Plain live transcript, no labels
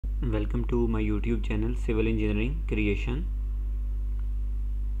Welcome to my YouTube channel Civil Engineering Creation.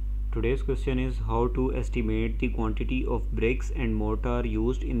 Today's question is how to estimate the quantity of bricks and mortar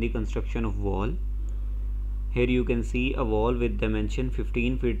used in the construction of wall. Here you can see a wall with dimension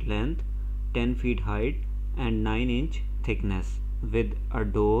 15 feet length, 10 feet height and 9-inch thickness with a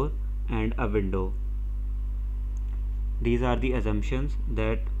door and a window. These are the assumptions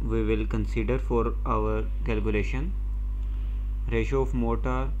that we will consider for our calculation. Ratio of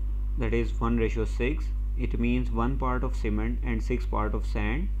mortar, that is 1:6. It means 1 part of cement and 6 part of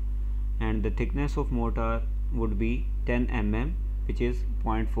sand, and the thickness of mortar would be 10 mm, which is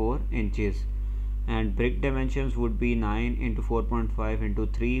 0.4 inches, and brick dimensions would be 9 into 4.5 into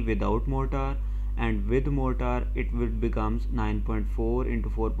 3 without mortar, and with mortar it will becomes 9.4 into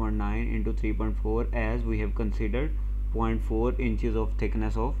 4.9 into 3.4, as we have considered 0.4 inches of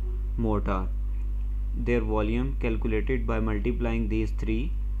thickness of mortar. Their volume calculated by multiplying these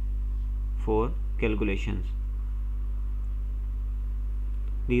three for calculations.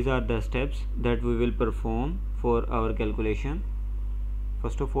 These are the steps that we will perform for our calculation.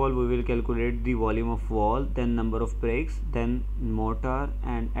 First of all, we will calculate the volume of wall, then number of bricks, then mortar,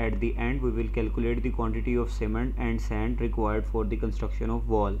 and at the end we will calculate the quantity of cement and sand required for the construction of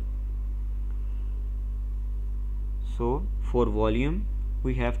wall. So for volume,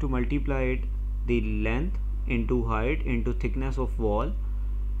 we have to multiply it the length into height into thickness of wall.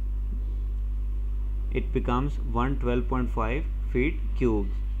 It becomes 112.5 feet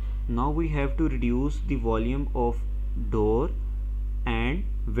cubes. Now we have to reduce the volume of door and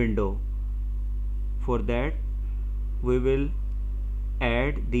window. For that we will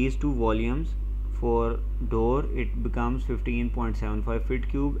add these two volumes. For door it becomes 15.75 feet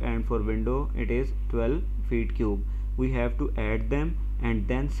cube, and for window it is 12 feet cube. We have to add them and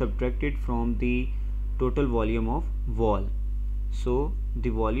then subtract it from the total volume of wall. So the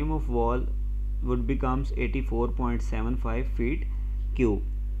volume of wall would becomes 84.75 feet cube.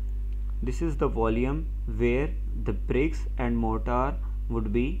 This is the volume where the bricks and mortar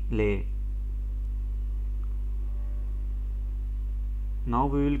would be laid. Now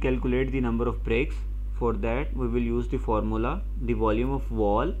we will calculate the number of bricks. For that we will use the formula, the volume of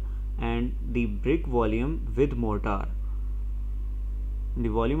wall and the brick volume with mortar. The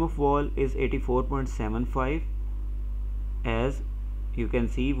volume of wall is 84.75, as you can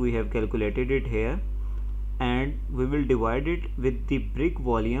see we have calculated it here, and we will divide it with the brick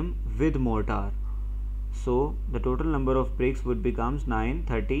volume with mortar. So the total number of bricks would becomes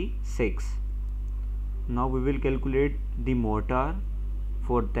 936. Now we will calculate the mortar.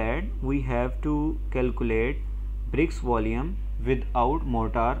 For that we have to calculate bricks volume without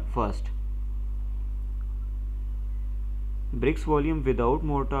mortar first. Bricks volume without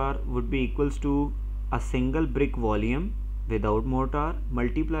mortar would be equals to a single brick volume without mortar,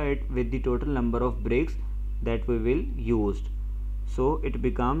 multiply it with the total number of bricks that we will use. So it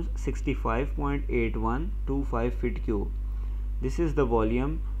becomes 65.8125 feet cube. This is the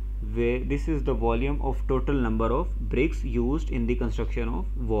volume of total number of bricks used in the construction of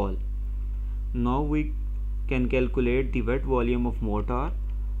wall. Now we can calculate the wet volume of mortar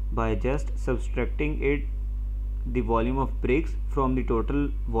by just subtracting it the volume of bricks from the total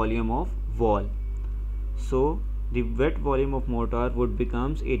volume of wall. So the wet volume of mortar would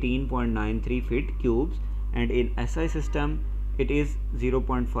becomes 18.93 feet cubes, and in SI system it is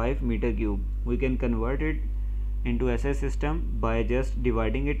 0.5 meter cube. We can convert it into SI system by just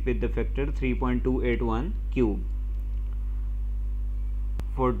dividing it with the factor 3.281 cube.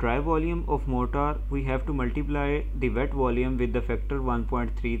 For dry volume of mortar we have to multiply the wet volume with the factor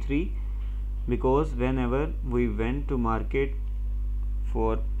 1.33, because whenever we went to market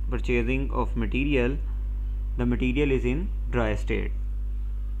for purchasing of material, the material is in dry state,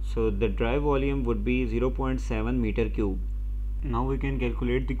 so the dry volume would be 0.7 meter cube. Now we can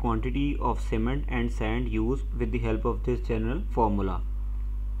calculate the quantity of cement and sand used with the help of this general formula.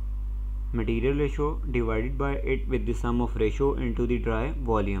 Material ratio divided by it with the sum of ratio into the dry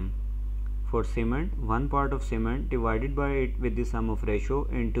volume. For cement, 1 part of cement divided by it with the sum of ratio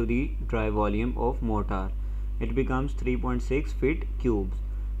into the dry volume of mortar. It becomes 3.6 feet cubes.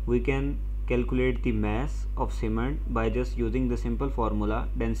 We can calculate the mass of cement by just using the simple formula,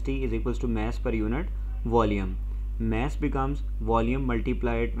 density is equals to mass per unit volume. Mass becomes volume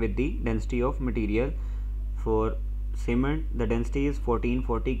multiplied with the density of material. For cement the density is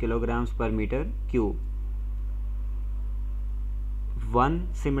 1440 kilograms per meter cube. One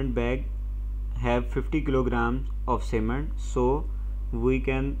cement bag have 50 kilograms of cement, so we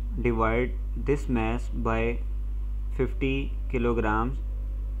can divide this mass by 50 kilograms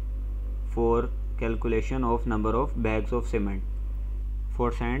for calculation of number of bags of cement.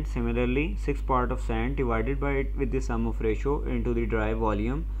 for sand. Similarly, 6 part of sand divided by it with the sum of ratio into the dry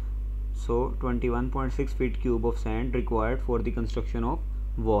volume. So 21.6 feet cube of sand required for the construction of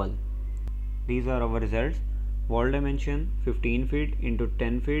wall. These are our results. Wall dimension 15 feet into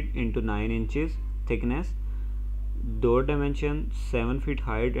 10 feet into 9 inches thickness. Door dimension 7 feet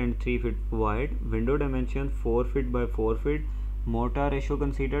height and 3 feet wide. Window dimension 4 feet by 4 feet. Mortar ratio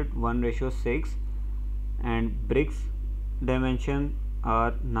considered 1:6. And bricks dimension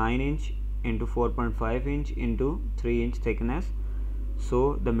are 9 inch into 4.5 inch into 3 inch thickness. So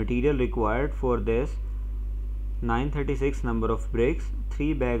the material required for this 936 number of bricks,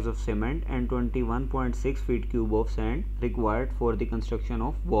 3 bags of cement and 21.6 feet cube of sand required for the construction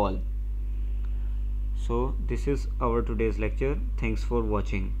of wall. So this is our today's lecture. Thanks for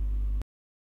watching.